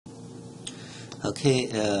Okay,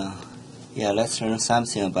 yeah, let's learn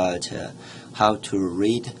something about how to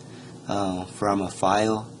read from a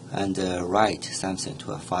file and write something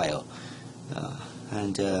to a file.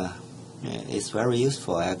 And it's very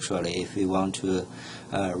useful actually if we want to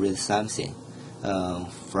read something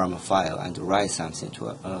from a file and write something to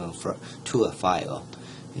a file.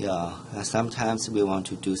 Yeah, sometimes we want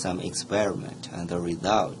to do some experiment, and the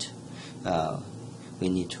result we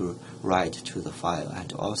need to write to the file,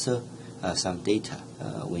 and also some data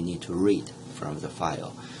we need to read from the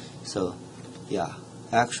file. So, yeah,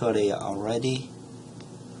 actually already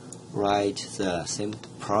write the same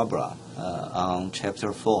problem on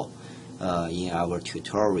chapter 4 in our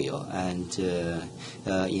tutorial, and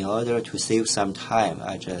in order to save some time,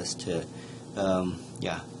 I just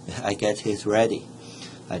I get it ready.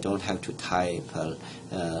 I don't have to type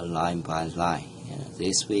line by line.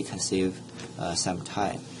 This way can save some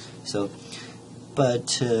time. So,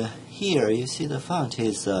 but here you see the font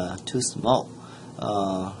is too small.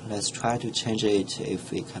 Let's try to change it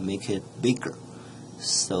if we can make it bigger.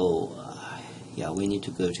 So, yeah, we need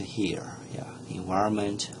to go to here. Yeah,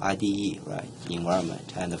 environment, IDE, right?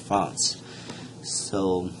 Environment and the fonts.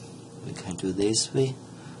 So we can do this way.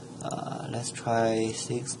 Let's try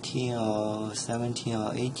 16 or 17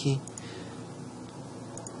 or 18.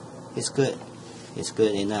 It's good. It's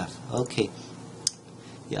good enough. Okay.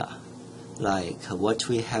 Yeah. Like what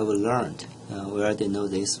we have learned. We already know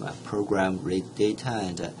this one. Program read data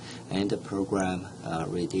and program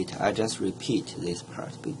read data. I just repeat this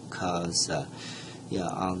part because on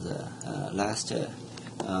the last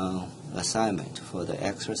assignment for the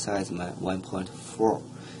exercise 1.4,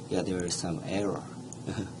 there is some error.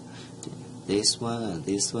 This one and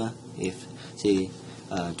this one, if they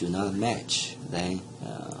do not match, then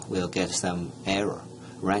we'll get some error,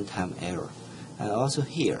 runtime error. And also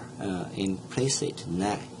here, implicit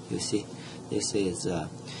none, you see, this is,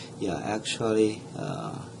 actually,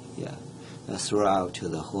 throughout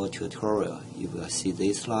the whole tutorial, you will see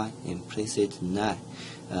this line, implicit none,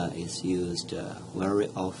 is used very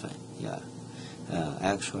often,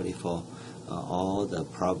 actually for all the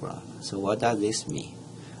problem. So what does this mean?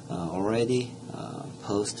 Already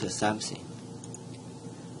post something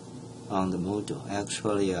on the module.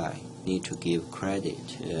 Actually, I need to give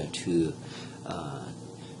credit to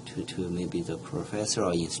maybe the professor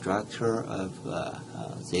or instructor of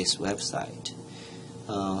this website.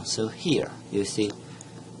 So here you see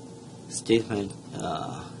statement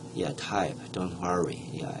type. Don't worry.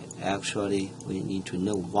 Actually we need to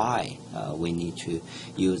know why we need to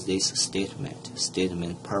use this statement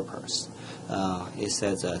purpose. It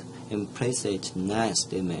says that implicit none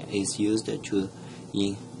statement is used to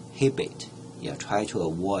inhibit, try to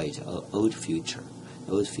avoid old feature.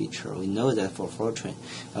 We know that for Fortran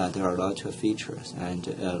there are a lot of features and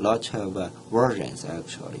a lot of versions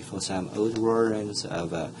actually. For some old versions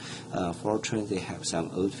of Fortran, they have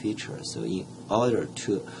some old features. So in order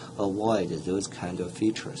to avoid those kind of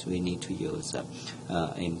features, we need to use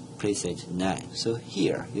implicit none. So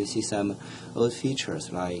here you see some old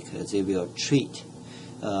features like they will treat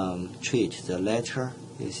the letter.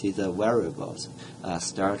 You see the variables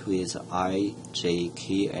start with I, J,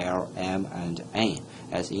 K, L, M, and N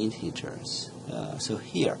as integers. So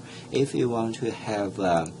here, if you want to have,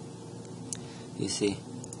 you see,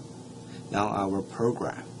 on our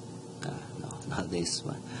program, no, not this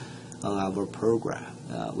one, on our program,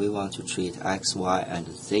 we want to treat X, Y, and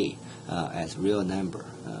Z as real number.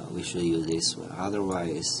 We should use this one.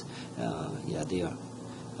 Otherwise, they are,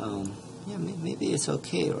 maybe it's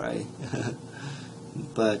okay, right?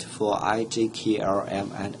 But for I, J, K, L,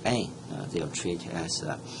 M, and N, they'll treat as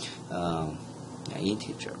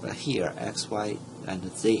integer. But here, X, Y, and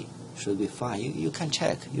Z should be fine. You can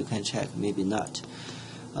check. Maybe not.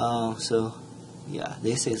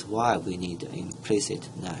 This is why we need implicit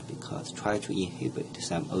none, because try to inhibit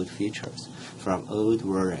some old features from old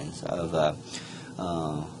versions of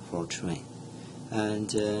Fortran.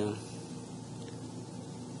 And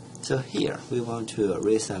so here we want to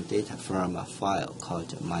read some data from a file called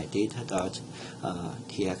mydata.txt.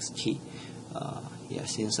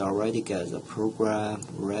 Since I already got the program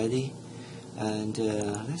ready, and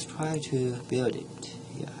let's try to build it.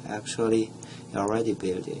 Actually, I already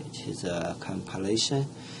built it. The compilation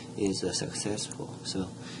is successful. So,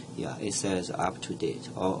 it says up to date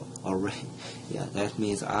already. That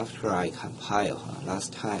means after I compile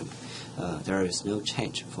last time, there is no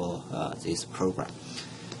change for this program.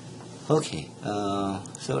 Okay,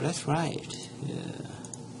 so let's write.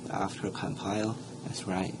 After compile, let's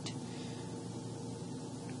write.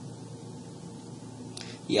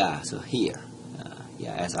 So here,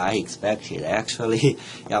 yeah, as I expected. Actually,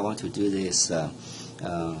 yeah, I want to do this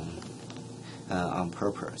on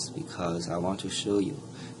purpose because I want to show you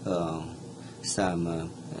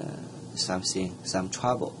some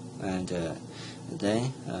trouble, and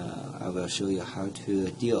then I will show you how to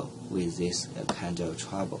deal with this kind of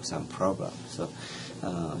trouble, some problem. So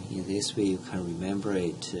in this way, you can remember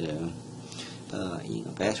it in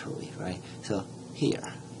a better way, right? So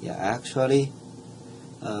here, yeah, actually,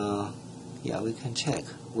 yeah, we can check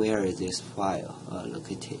where is this file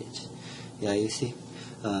located. Yeah, you see,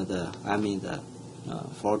 the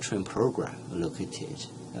Fortran program located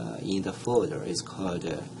in the folder is called.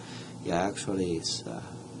 Yeah, actually, it's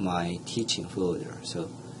my teaching folder. So,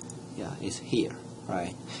 yeah, it's here,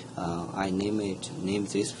 right? I name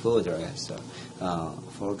this folder as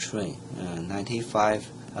Fortran 95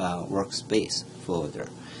 workspace folder.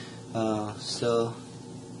 So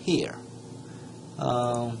here,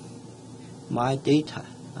 my data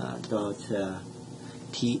dot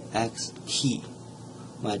txt.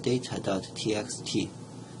 My data dot txt.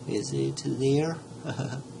 Is it there?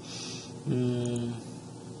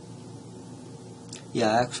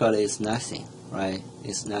 Yeah, actually it's nothing, right?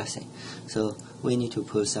 It's nothing. So we need to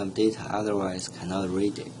put some data, otherwise cannot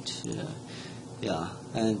read it. Yeah,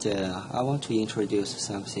 and I want to introduce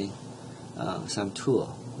something, some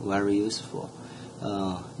tool, very useful.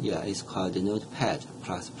 Yeah, it's called Notepad++.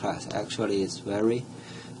 Actually, it's very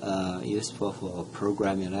useful for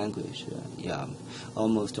programming language. Yeah,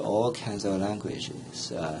 almost all kinds of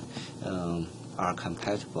languages are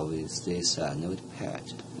compatible with this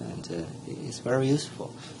Notepad, and it's very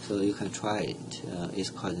useful. So you can try it. It's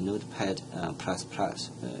called Notepad++.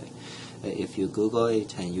 If you Google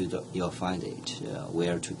it, and you'll find it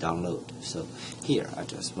where to download. So here, I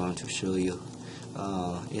just want to show you.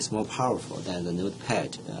 It's more powerful than the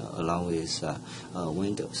Notepad along with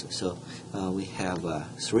Windows. So we have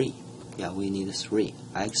 3. Yeah, we need 3,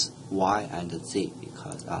 X, Y, and Z,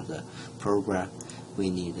 because on the program we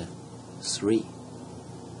need 3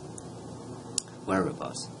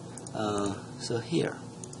 variables. So here,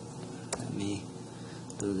 let me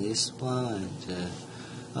do this one.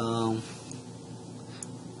 And,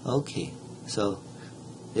 okay, so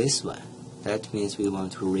this one, that means we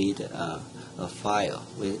want to read a file.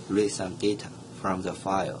 We read some data from the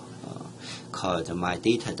file called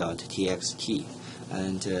mydata.txt,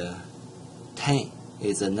 and 10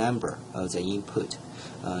 is the number of the input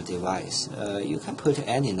device. You can put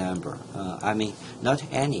any number. Not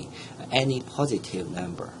any positive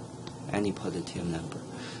number. Any positive number.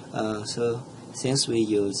 So since we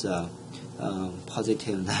use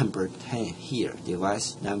positive number 10 here,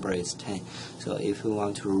 device number is 10. So if we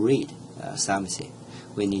want to read something,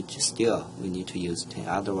 we need to use 10.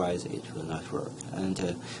 Otherwise, it will not work.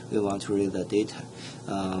 And we want to read the data.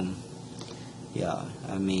 Yeah,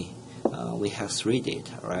 we have 3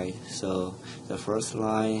 data, right? So the first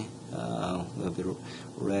line will be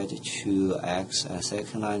read to X, and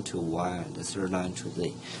second line to Y, and the third line to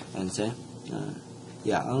Z. And then,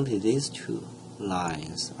 yeah, only these 2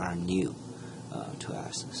 lines are new to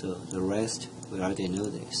us. So the rest, we already know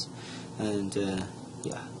this. And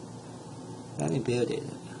yeah, let me build it.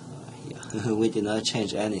 Yeah, we did not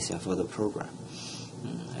change anything for the program.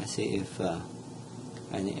 Let's see if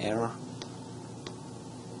any error.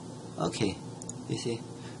 Okay, you see,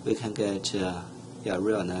 we can get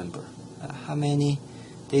real number. How many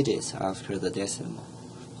digits after the decimal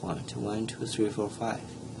point? 1, 2, 3, 4, 5.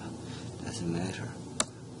 Doesn't matter.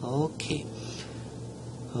 Okay.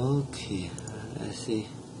 Let's see.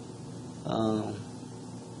 I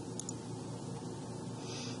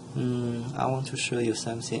want to show you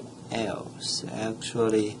something else.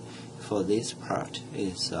 Actually, for this part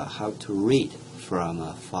is how to read from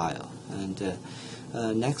a file. And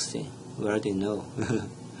next thing, we already know.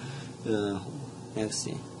 Next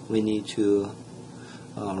thing, we need to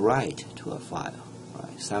write to a file.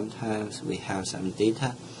 Right? Sometimes we have some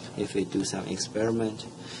data. If we do some experiment,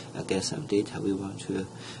 get some data, we want to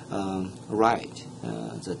write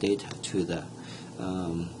the data to the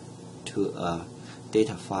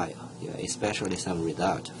data file, yeah, especially some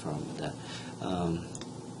result from the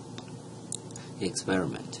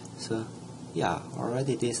experiment. So yeah,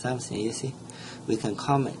 already did something. You see, we can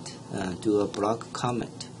comment, do a block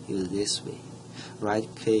comment, use this way. Right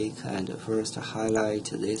click and first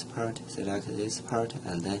highlight this part, select this part,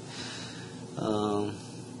 and then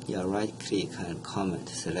right click and comment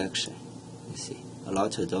selection. You see, a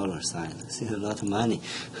lot of dollar signs, a lot of money,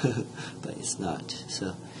 but it's not.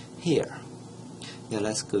 So here, yeah,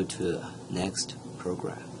 let's go to next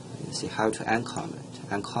program. You see how to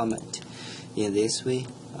uncomment. In this way,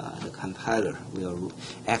 the compiler will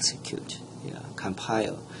execute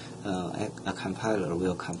compile. A compiler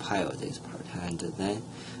will compile this part, and then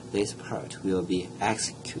this part will be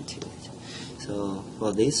executed. So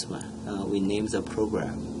for this one, we name the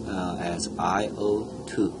program as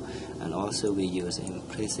IO2, and also we use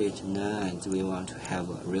implicit num, and we want to have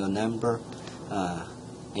a real number,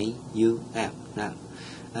 NUM, num.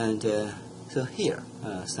 And so here,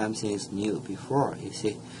 something is new. Before, you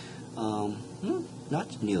see,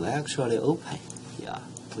 not new, actually open. Yeah,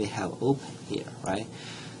 we have open here, right?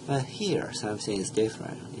 But here, something is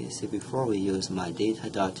different. You see, before we use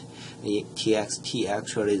mydata.txt,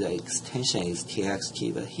 actually the extension is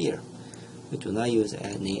txt, but here, we do not use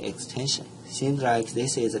any extension. Seems like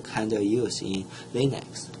this is a kind of use in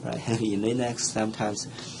Linux, right? In Linux, sometimes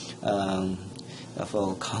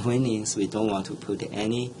for convenience, we don't want to put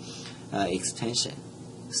any extension.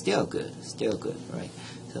 Still good, right?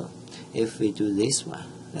 So if we do this one,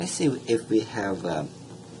 let's see if we have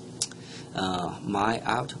my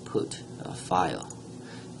output file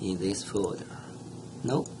in this folder.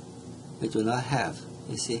 No, we do not have.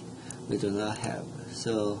 You see, we do not have.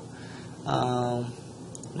 So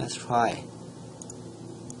let's try.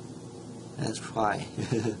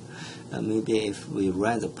 Maybe if we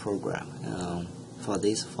run the program for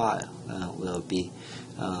this file will be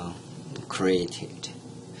created.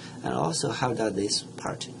 And also, how does this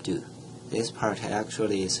part do? This part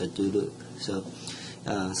actually is a do loop. So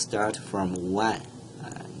start from 1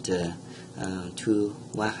 and to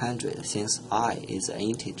 100, since I is an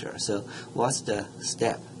integer. So what's the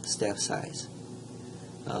step size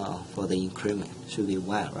for the increment? Should be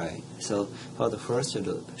 1, right? So for the first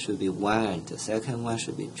loop should be 1, the second one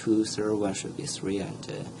should be 2, third one should be 3, and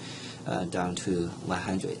down to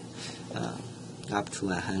 100, up to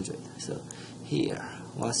 100. So here,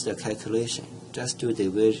 what's the calculation? Just do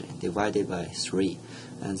division, divided by 3,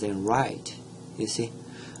 and then write. You see,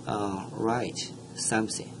 write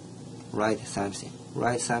something. Write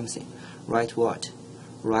what?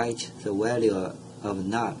 Write the value of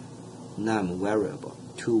num variable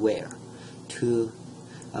to where? To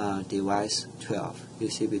device 12. You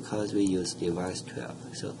see, because we use device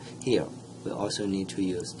 12. So here, we also need to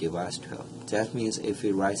use device 12. That means if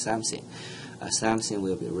we write something, something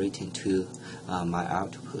will be written to my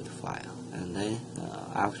output file. And then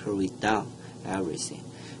after we done everything,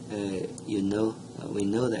 we know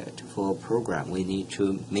that for a program we need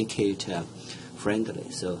to make it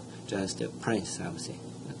friendly. So just print something,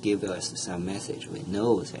 give us some message. We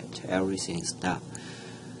know that everything is done.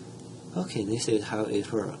 Okay, this is how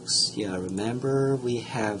it works. Yeah, remember we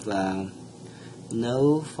have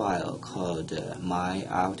no file called my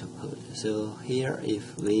output. So here,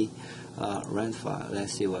 if we run file,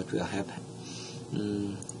 let's see what will happen.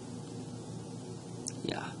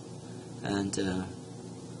 Yeah, and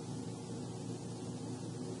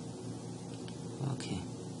okay,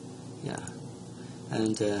 yeah,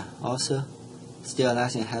 and also still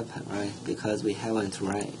nothing happened, right? Because we haven't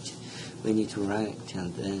run it. We need to run it,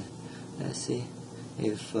 and then let's see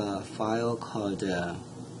if a file called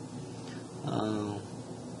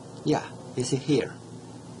yeah, you see here,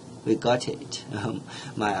 we got it.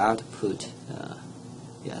 My output,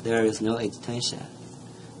 yeah, there is no extension.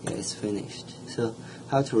 Yeah, it's finished. So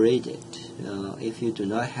how to read it? If you do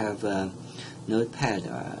not have Notepad,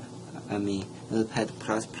 Notepad++,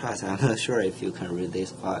 I'm not sure if you can read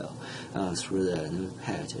this file through the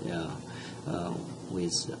Notepad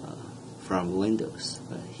from Windows.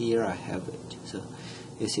 But here I have it. So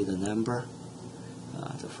you see the number.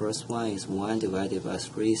 The first one is 1 divided by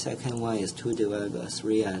 3, second one is 2 divided by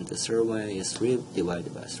 3, and the third one is 3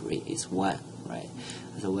 divided by 3. It's 1, right?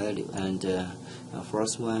 The value. And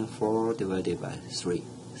first one, 4 divided by 3.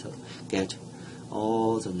 So get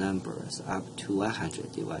all the numbers up to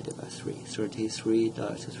 100 divided by 3.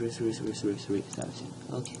 33.33333 something.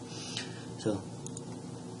 Okay. So,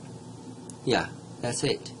 yeah, that's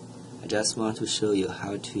it. I just want to show you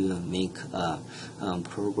how to make a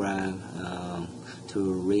program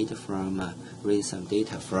to read some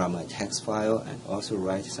data from a text file, and also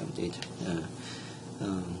write some data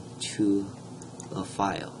to a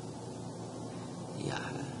file.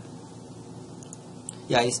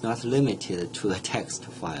 Yeah, it's not limited to a text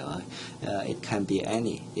file. It can be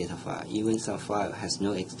any data file. Even some file has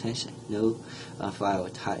no extension, no file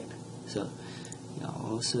type. So, yeah,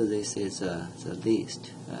 also this is the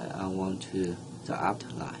list. The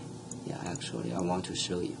outline. Yeah, actually, I want to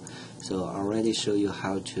show you. So I already show you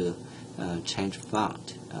how to change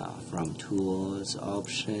font from tools,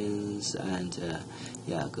 options, and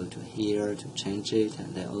yeah, go to here to change it,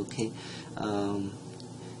 and then OK.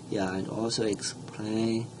 Yeah, and also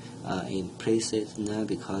explain implicit num,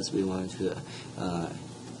 because we want to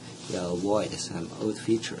avoid some old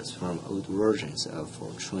features from old versions of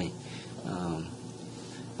Fortran.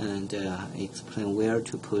 And explain where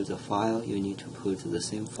to put the file. You need to put the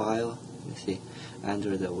same file, you see,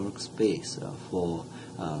 under the workspace. For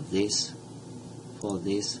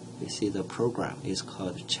this, you see the program is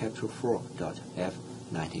called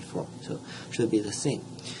chapter4.f94. So should be the same.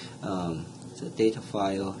 The data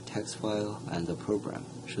file, text file, and the program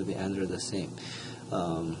should be under the same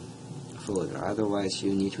folder. Otherwise,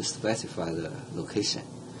 you need to specify the location,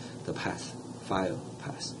 the path, file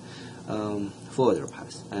path, folder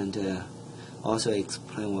path, and also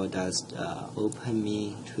explain what does open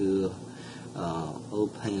mean to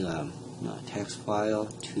open a text file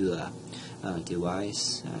to a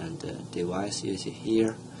device, and device you see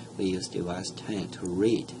here. We use device 10 to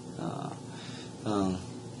read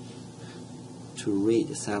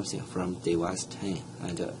something from device 10,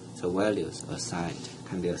 and the values assigned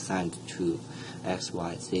can be assigned to X,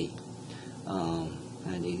 Y, Z,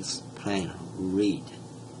 and explain read,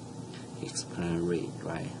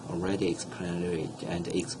 right? Already explain read, and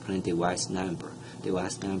explain device number.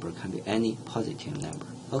 Device number can be any positive number.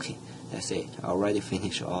 Okay, that's it. I already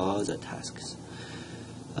finished all the tasks.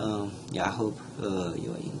 I hope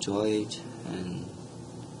you enjoyed, and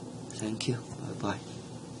thank you. Bye-bye.